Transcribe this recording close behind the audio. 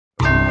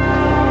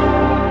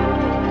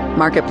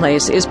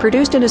Marketplace is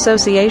produced in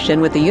association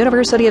with the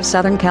University of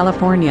Southern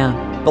California.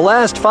 The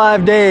last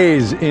 5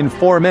 days in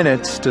 4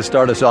 minutes to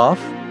start us off,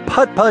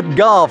 putt-putt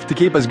golf to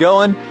keep us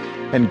going,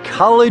 and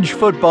college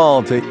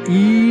football to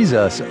ease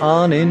us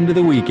on into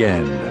the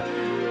weekend.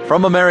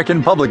 From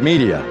American Public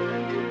Media,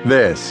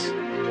 this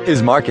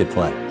is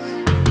Marketplace.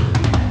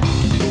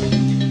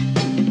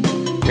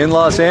 In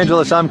Los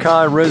Angeles, I'm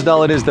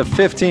Ryssdal. It is the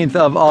 15th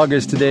of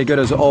August today. Good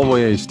as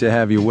always to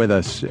have you with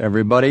us,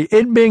 everybody.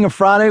 It being a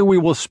Friday, we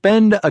will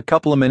spend a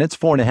couple of minutes,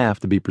 4.5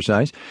 to be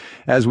precise,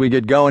 as we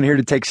get going here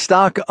to take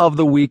stock of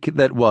the week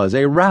that was.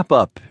 A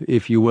wrap-up,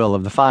 if you will,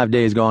 of the 5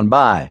 days gone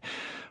by.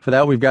 For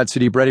that, we've got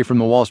Sudeep Reddy from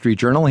the Wall Street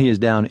Journal. He is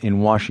down in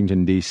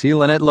Washington, D.C.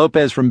 Lynette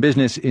Lopez from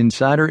Business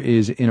Insider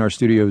is in our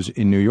studios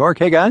in New York.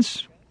 Hey,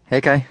 guys. Hey,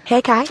 Kai.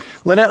 Hey, Kai.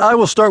 Lynette, I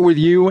will start with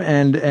you,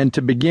 and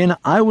to begin,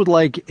 I would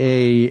like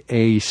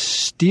a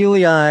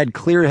steely-eyed,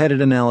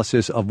 clear-headed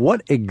analysis of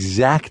what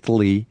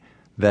exactly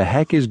the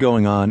heck is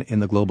going on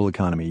in the global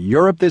economy.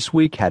 Europe this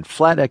week had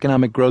flat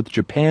economic growth.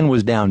 Japan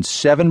was down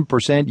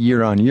 7%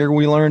 year-on-year,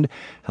 we learned.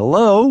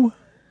 Hello?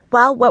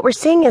 Well, what we're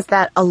seeing is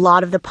that a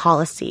lot of the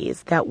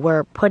policies that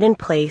were put in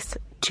place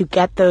to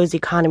get those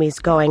economies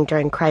going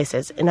during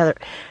crisis,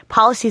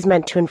 policies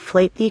meant to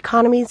inflate the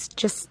economies,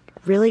 just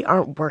really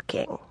aren't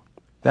working.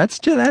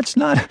 That's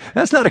not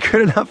a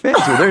good enough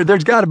answer.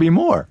 There's got to be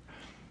more.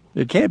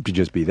 It can't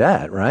just be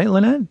that, right,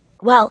 Lynette?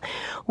 Well,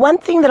 one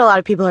thing that a lot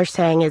of people are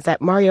saying is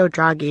that Mario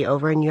Draghi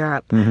over in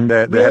Europe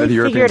the head of the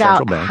European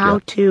Central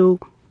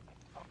Bank,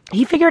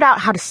 he figured out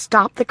how to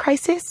stop the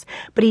crisis,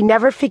 but he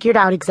never figured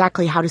out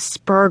exactly how to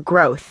spur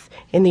growth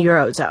in the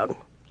Eurozone.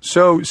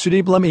 So,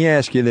 Sudeep, let me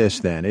ask you this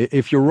then.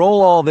 If you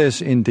roll all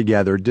this in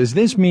together, does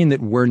this mean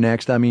that we're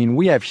next? I mean,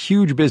 we have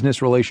huge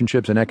business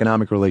relationships and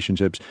economic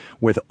relationships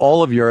with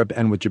all of Europe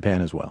and with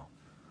Japan as well.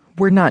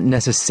 We're not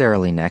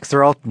necessarily next.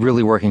 They're all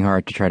really working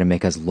hard to try to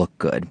make us look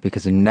good,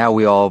 because now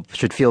we all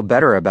should feel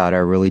better about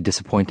our really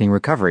disappointing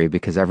recovery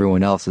because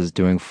everyone else is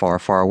doing far,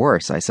 far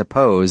worse. I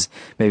suppose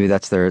maybe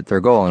that's their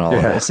goal in all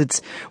of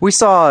this. We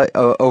saw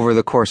over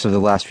the course of the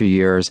last few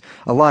years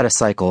a lot of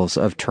cycles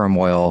of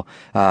turmoil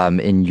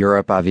in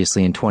Europe.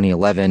 Obviously, in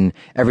 2011,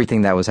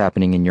 everything that was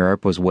happening in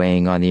Europe was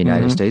weighing on the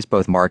United States,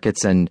 both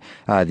markets and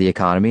the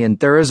economy. And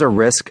there is a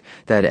risk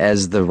that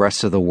as the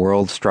rest of the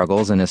world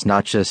struggles, and it's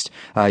not just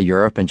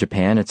Europe and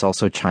Japan, it's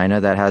also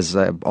China that has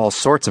all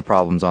sorts of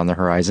problems on the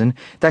horizon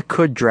that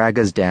could drag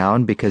us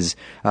down because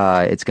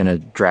it's going to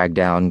drag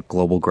down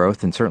global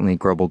growth and certainly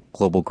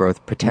global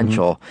growth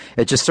potential.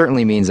 It just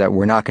certainly means that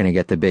we're not going to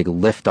get the big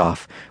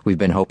liftoff we've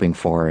been hoping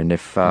for. And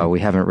if we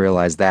haven't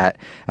realized that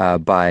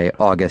by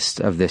August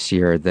of this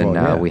year,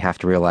 then we have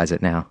to realize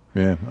it now.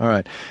 Yeah. All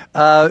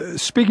right.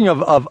 Speaking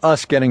of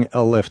us getting a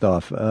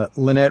liftoff,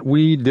 Lynette,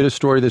 we did a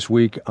story this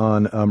week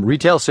on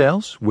retail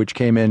sales, which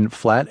came in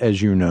flat,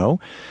 as you know.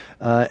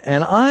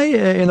 And I,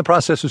 in the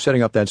process of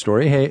setting up that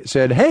story,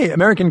 said, hey,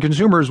 American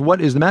consumers, what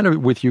is the matter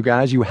with you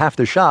guys? You have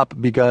to shop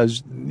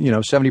because,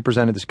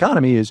 70% of this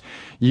economy is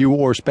you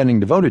or spending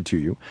devoted to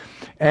you.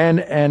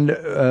 And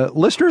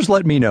listeners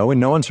let me know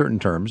in no uncertain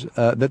terms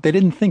that they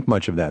didn't think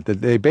much of that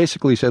they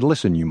basically said,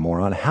 listen, you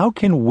moron, how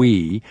can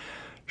we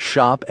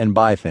shop and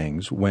buy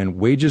things when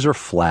wages are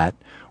flat,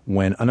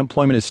 when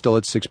unemployment is still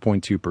at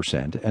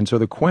 6.2%? And so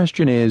the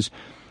question is,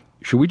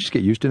 should we just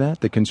get used to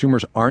that? The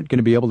consumers aren't going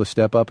to be able to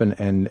step up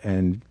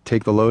and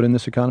take the load in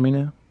this economy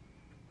now?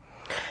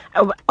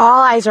 All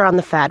eyes are on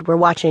the Fed. We're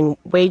watching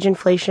wage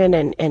inflation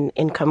and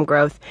income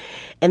growth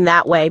in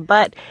that way.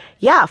 But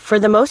yeah, for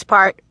the most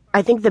part,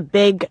 I think the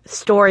big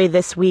story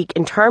this week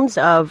in terms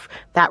of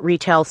that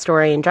retail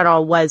story in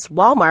general was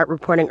Walmart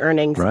reporting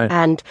earnings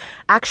and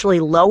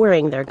actually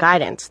lowering their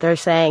guidance. They're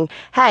saying,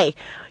 hey,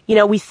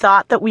 we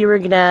thought that we were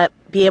going to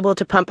be able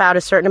to pump out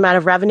a certain amount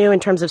of revenue in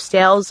terms of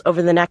sales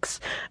over the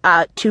next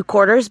 2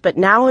 quarters, but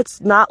now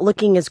it's not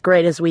looking as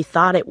great as we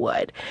thought it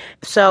would.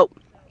 So,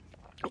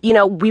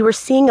 we were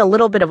seeing a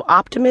little bit of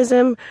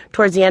optimism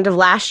towards the end of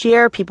last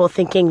year, people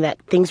thinking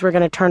that things were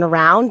going to turn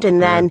around.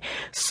 And then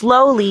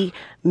slowly,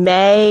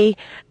 May,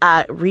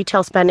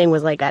 retail spending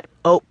was like at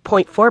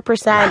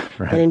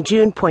 0.4%. And in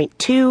June,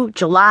 0.2%.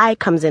 July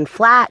comes in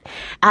flat.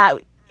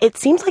 It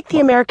seems like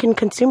the American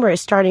consumer is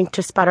starting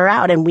to sputter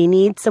out, and we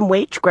need some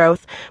wage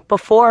growth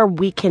before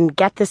we can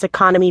get this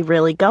economy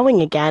really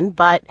going again.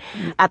 But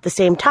at the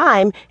same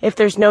time, if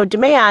there's no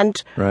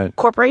demand,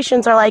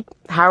 corporations are like,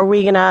 how are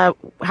we gonna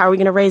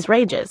raise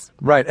wages?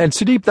 Right. And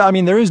Sudeep, I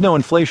mean, there is no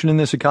inflation in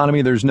this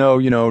economy. There's no,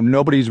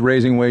 nobody's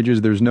raising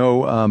wages. There's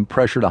no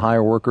pressure to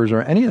hire workers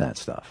or any of that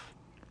stuff.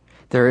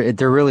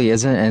 There really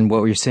isn't. And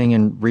what you're seeing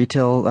in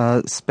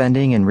retail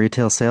spending and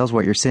retail sales,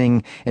 what you're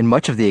seeing in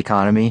much of the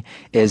economy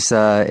is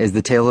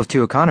the tale of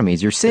two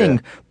economies. You're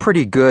seeing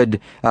pretty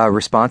good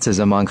responses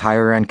among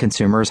higher end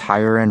consumers,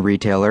 higher end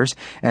retailers,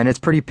 and it's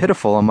pretty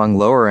pitiful among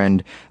lower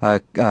end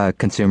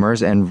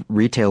consumers and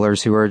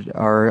retailers who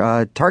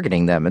are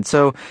targeting them. And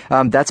so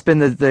that's been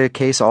the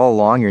case all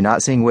along. You're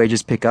not seeing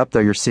wages pick up, though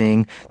you're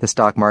seeing the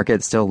stock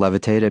market still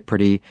levitate at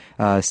pretty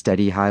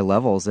steady high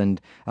levels.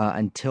 And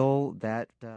until that